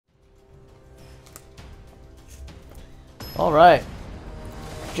Alright.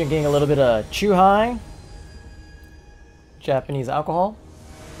 Drinking a little bit of Chuhai, Japanese alcohol,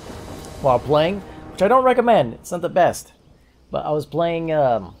 while playing, which I don't recommend. It's not the best. But I was playing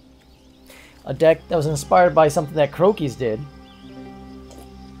a deck that was inspired by something that Crokeyz did.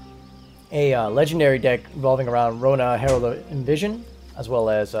 A legendary deck revolving around Rona, Herald of Envision, as well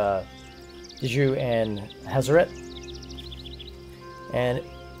as Diju and Hazoret. And it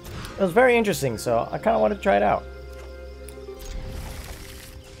was very interesting, so I kind of wanted to try it out.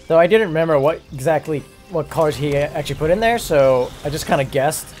 Though I didn't remember what colors he actually put in there, so I just kind of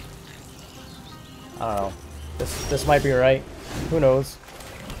guessed. I don't know. This might be right. Who knows?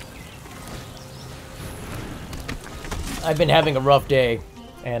 I've been having a rough day,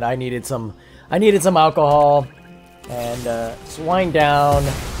 and I needed some alcohol and just wind down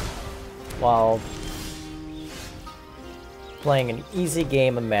while playing an easy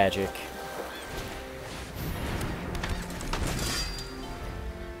game of Magic.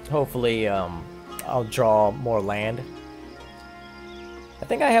 Hopefully, I'll draw more land. I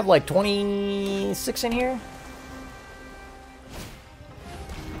think I have like 26 in here.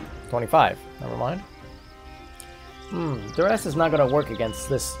 25. Never mind. Duress is not going to work against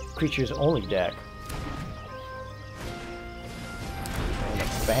this creature's only deck. And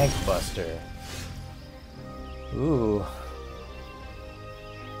a Bank Buster. Ooh.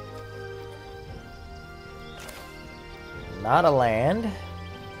 Not a land.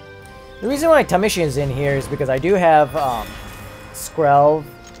 The reason why Tamishi is in here is because I do have Skrelv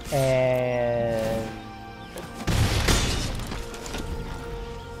and...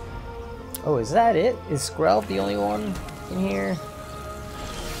 Oh, is that it? Is Skrelv the only one in here?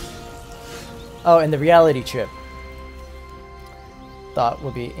 Oh, and the reality chip. Thought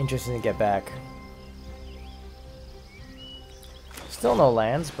would be interesting to get back. Still no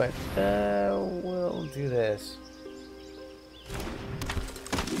lands, but we'll do this.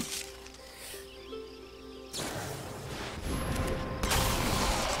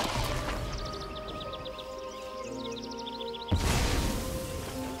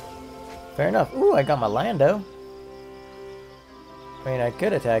 Fair enough. Ooh, I got my Lando. I mean, I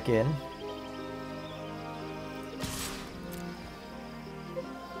could attack in.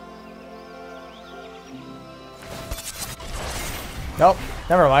 Nope,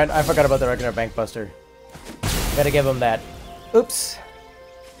 never mind. I forgot about the regular Bank Buster. Gotta give him that. Oops.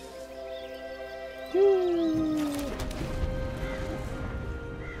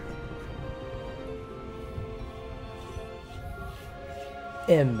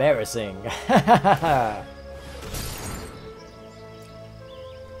 Embarrassing.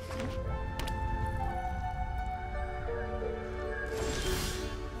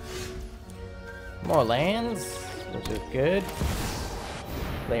 More lands, which is good.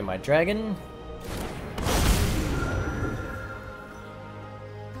 Play my dragon.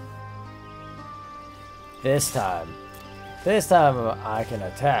 This time I can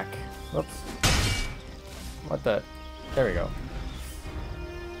attack. Whoops. What the? There we go.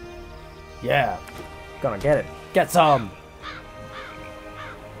 Yeah, gonna get it. Get some!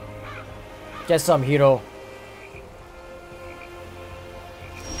 Get some, hero.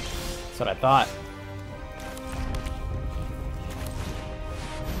 That's what I thought.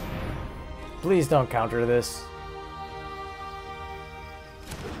 Please don't counter this.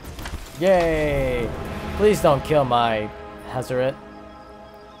 Yay! Please don't kill my Hazoret.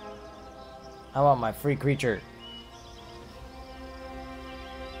 I want my free creature.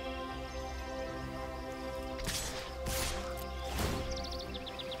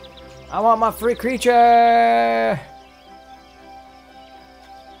 I want my free creature!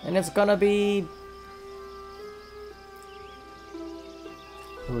 And it's gonna be...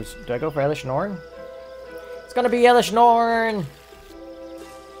 Do I go for Elish Norn? It's gonna be Elish Norn!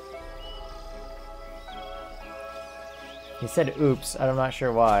 He said oops, I'm not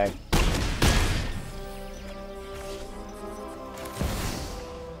sure why.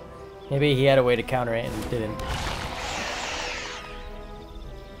 Maybe he had a way to counter it and didn't.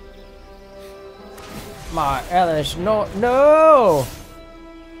 My Elish Norn. No!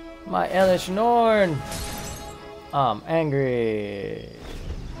 My Elish Norn. I'm angry.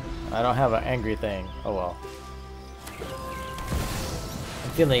 I don't have an angry thing. Oh well. I'm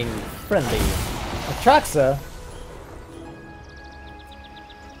feeling friendly. Atraxa.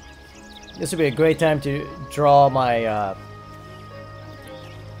 This would be a great time to draw my.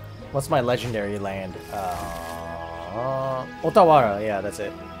 What's my legendary land? Otawara. Yeah, that's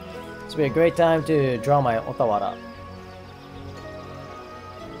it. This would be a great time to draw my Otawara.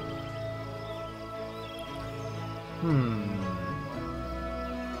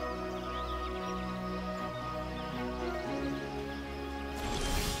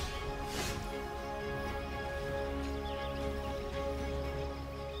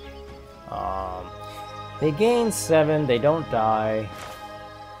 They gain 7, they don't die.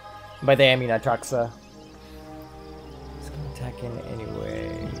 By they I mean Atraxa. It's gonna attack in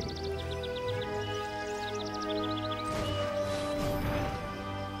anyway.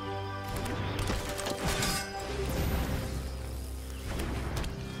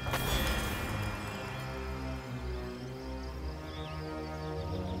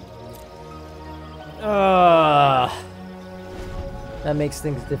 That makes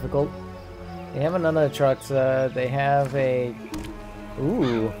things difficult. They have another Atraxa. They have a...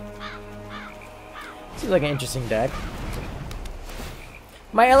 Ooh. Seems like an interesting deck.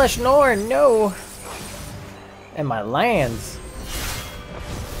 My Elish Norn, no! And my lands.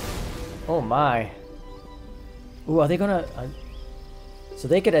 Oh my. Ooh, are they gonna... so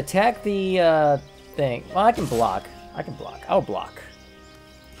they could attack the thing. Well, I can block. I can block. I'll block.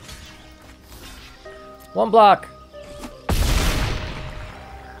 One block.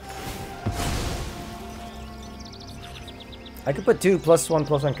 I could put 2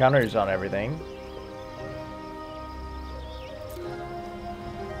 +1/+1 counters on everything.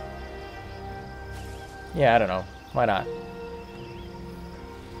 Yeah, I don't know. Why not?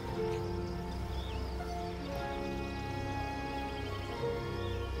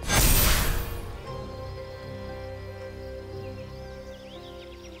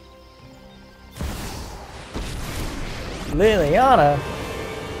 Liliana?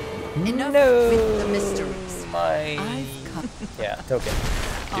 Enough No! with the mysteries. My... I've come. Yeah, token.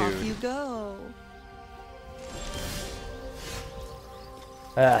 Off you go.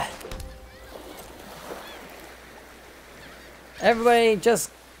 Everybody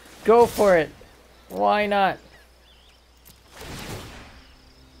just go for it. Why not?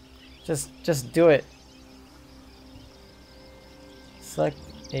 Just do it. Select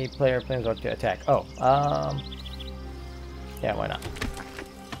a player plans to attack. Oh, yeah, why not?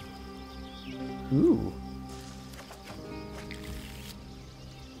 Ooh.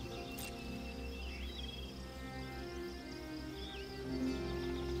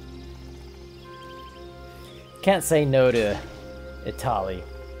 Can't say no to Italy.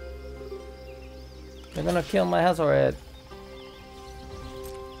 They're gonna kill my house already.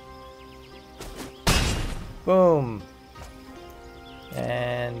 Boom.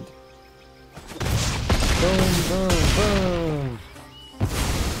 And boom, boom, boom.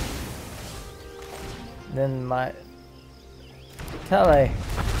 Then my Italy.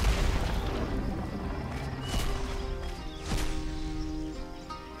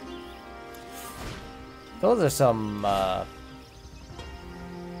 Those are some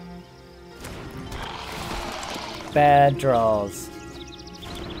bad draws.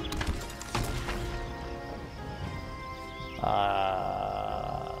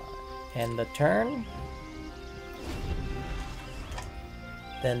 End the turn.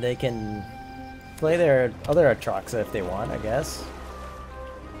 Then they can play their other Atraxa if they want, I guess.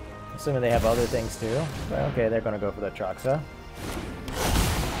 Assuming they have other things too. But okay, they're gonna go for the Atraxa.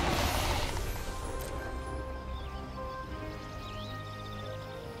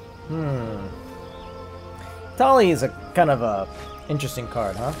 Tali is a kind of a interesting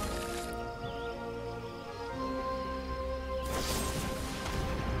card, huh?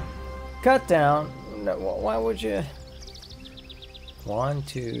 Cut down. No, why would you? 1,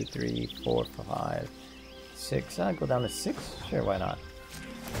 2, 3, 4, 5, 6. I'll go down to 6. Sure, why not?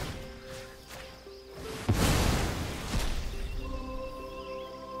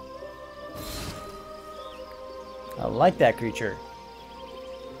 I like that creature.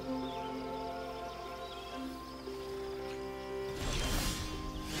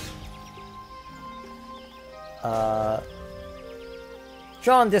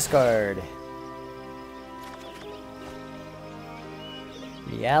 Draw and discard.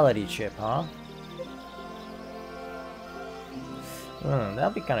 Reality chip, huh?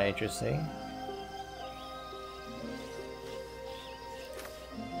 That'd be kind of interesting.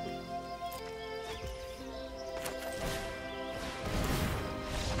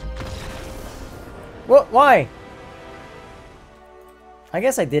 What? Why? I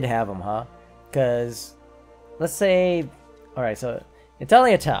guess I did have them, huh? Because, let's say, alright, so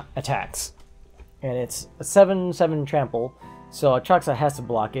Italian attacks, and it's a 7/7 trample, so Atraxa has to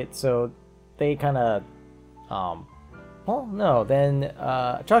block it, so they kind of, well, no, then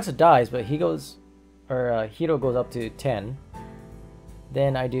Atraxa dies, but he goes, or Hiro goes up to 10.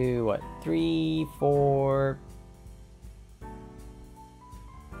 Then I do, what, 3, 4,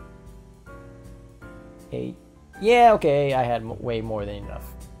 8. Yeah, okay, I had way more than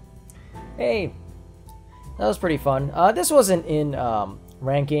enough. Hey, that was pretty fun. This wasn't in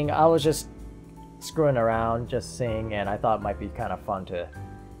ranking. I was just screwing around, just seeing, and I thought it might be kind of fun to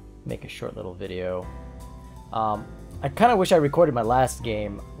make a short little video. I kind of wish I recorded my last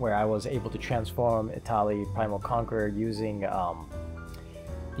game where I was able to transform Italy Primal Conqueror using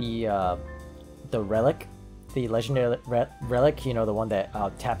the relic, the legendary relic, you know, the one that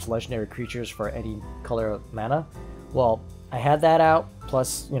taps legendary creatures for any color of mana. Well, I had that out,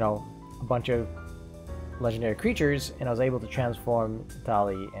 plus, you know, a bunch of legendary creatures, and I was able to transform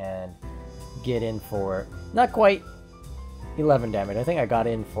Italy and get in for not quite 11 damage. I think I got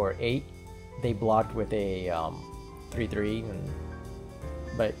in for 8. They blocked with a 3/3,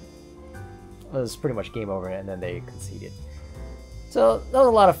 but it was pretty much game over, and then they conceded. So that was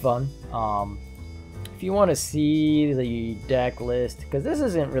a lot of fun. If you want to see the deck list, because this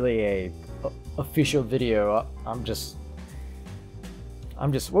isn't really a official video, I'm just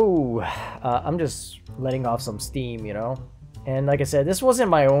letting off some steam, you know. And like I said, this wasn't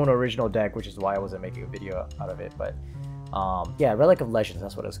my own original deck, which is why I wasn't making a video out of it. But yeah, Relic of Legends,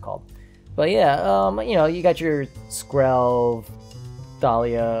 that's what it's called. But yeah, you know, you got your Skrelv,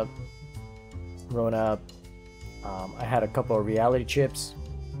 Thalia, Rona. I had a couple of reality chips.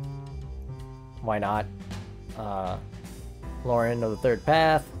 Why not? Lauren of the Third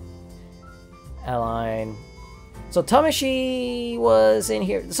Path. Aline. So Tamashi was in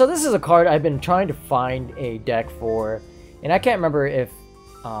here. So this is a card I've been trying to find a deck for. And I can't remember if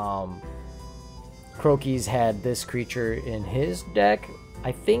Crokeyz had this creature in his deck.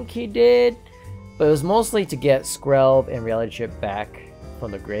 I think he did. But it was mostly to get Skrelv and Reality Chip back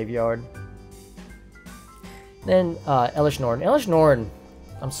from the graveyard. Then Elish Norn. Elish Norn,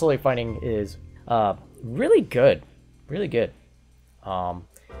 I'm slowly finding, is really good. Really good.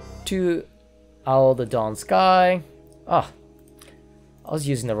 To Owl the Dawn Sky. Ah, I was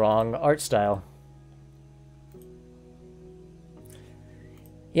using the wrong art style.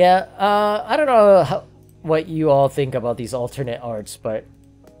 Yeah, I don't know what you all think about these alternate arts, but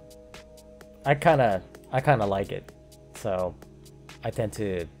I kind of like it. So I tend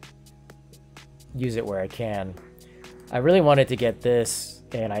to use it where I can. I really wanted to get this,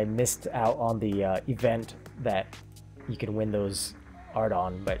 and I missed out on the event that you can win those art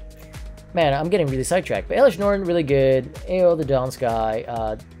on, but man, I'm getting really sidetracked. But Elish Norn, really good. AO the Dawn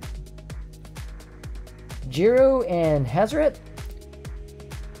Sky. Jiro and Hazaret,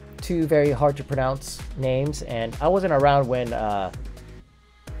 two very hard to pronounce names, and I wasn't around when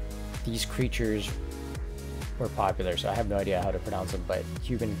these creatures were popular, so I have no idea how to pronounce them. But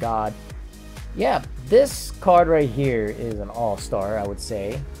Cuban God. Yeah, this card right here is an all-star, I would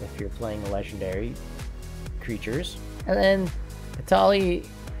say, if you're playing legendary creatures. And then Italy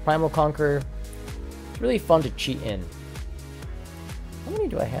Primal Conqueror. It's really fun to cheat in. How many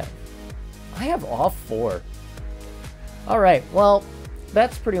do I have? I have all 4. Alright, well,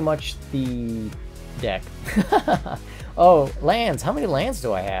 that's pretty much the deck. Oh, lands. How many lands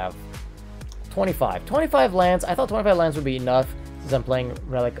do I have? 25. 25 lands. I thought 25 lands would be enough since I'm playing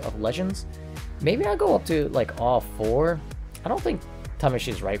Relic of Legends. Maybe I'll go up to like all 4. I don't think Tamashi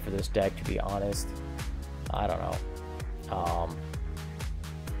is right for this deck, to be honest. I don't know.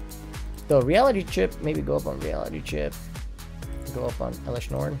 The Reality Chip, maybe go up on Reality Chip. Go up on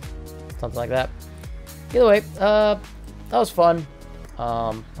Elish Norn. Something like that. Either way, that was fun.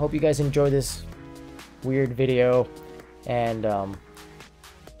 Hope you guys enjoyed this weird video. And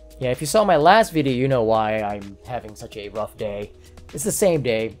yeah, if you saw my last video, you know why I'm having such a rough day. It's the same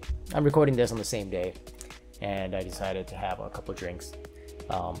day. I'm recording this on the same day. And I decided to have a couple drinks.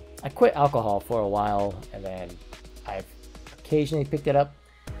 I quit alcohol for a while, and then I've occasionally picked it up.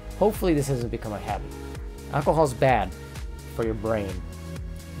 Hopefully this hasn't become a habit. Alcohol's bad for your brain.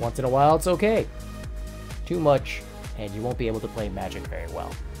 Once in a while, it's okay. Too much, and you won't be able to play Magic very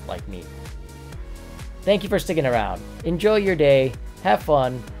well, like me. Thank you for sticking around. Enjoy your day. Have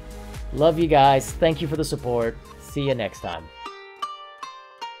fun. Love you guys. Thank you for the support. See you next time.